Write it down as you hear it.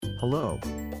Hello.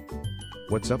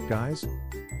 What's up, guys?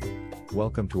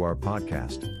 Welcome to our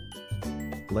podcast.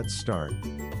 Let's start.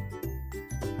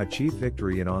 Achieve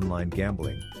victory in online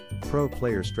gambling. Pro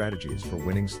player strategies for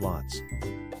winning slots.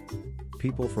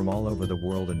 People from all over the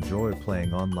world enjoy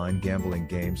playing online gambling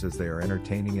games as they are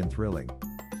entertaining and thrilling.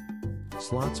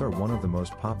 Slots are one of the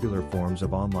most popular forms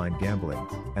of online gambling,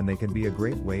 and they can be a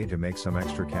great way to make some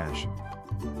extra cash.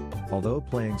 Although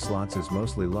playing slots is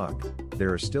mostly luck,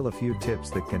 there are still a few tips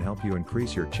that can help you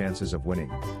increase your chances of winning.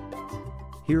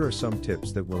 Here are some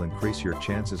tips that will increase your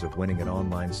chances of winning at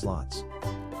online slots.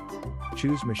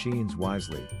 Choose machines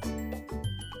wisely.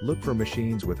 Look for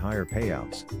machines with higher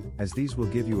payouts, as these will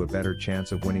give you a better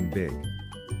chance of winning big.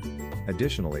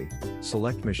 Additionally,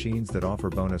 select machines that offer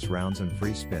bonus rounds and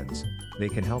free spins. They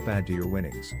can help add to your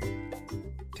winnings.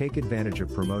 Take advantage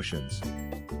of promotions.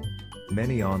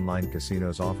 Many online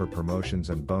casinos offer promotions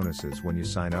and bonuses when you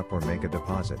sign up or make a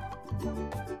deposit.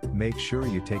 Make sure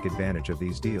you take advantage of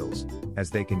these deals, as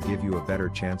they can give you a better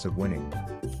chance of winning.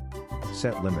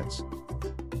 Set limits.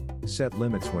 Set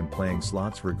limits when playing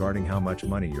slots regarding how much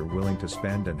money you're willing to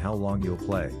spend and how long you'll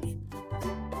play.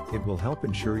 It will help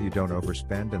ensure you don't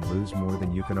overspend and lose more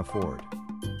than you can afford.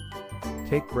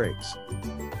 Take breaks.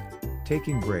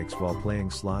 Taking breaks while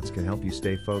playing slots can help you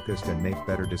stay focused and make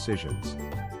better decisions.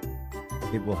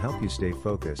 It will help you stay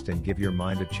focused and give your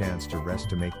mind a chance to rest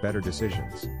to make better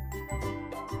decisions.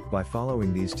 By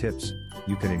following these tips,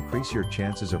 you can increase your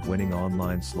chances of winning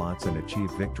online slots and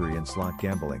achieve victory in slot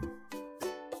gambling.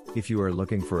 If you are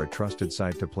looking for a trusted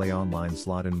site to play online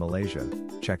slot in Malaysia,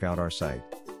 check out our site.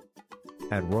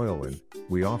 At RoyalWin,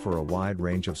 we offer a wide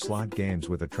range of slot games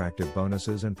with attractive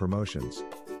bonuses and promotions.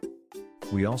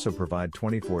 We also provide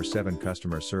 24/7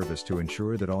 customer service to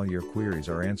ensure that all your queries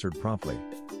are answered promptly.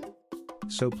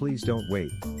 So please don't wait,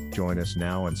 join us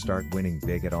now and start winning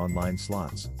big at online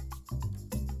slots.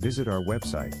 Visit our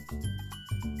website,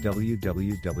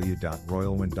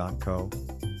 www.royalwin.co.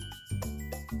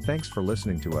 Thanks for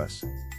listening to us.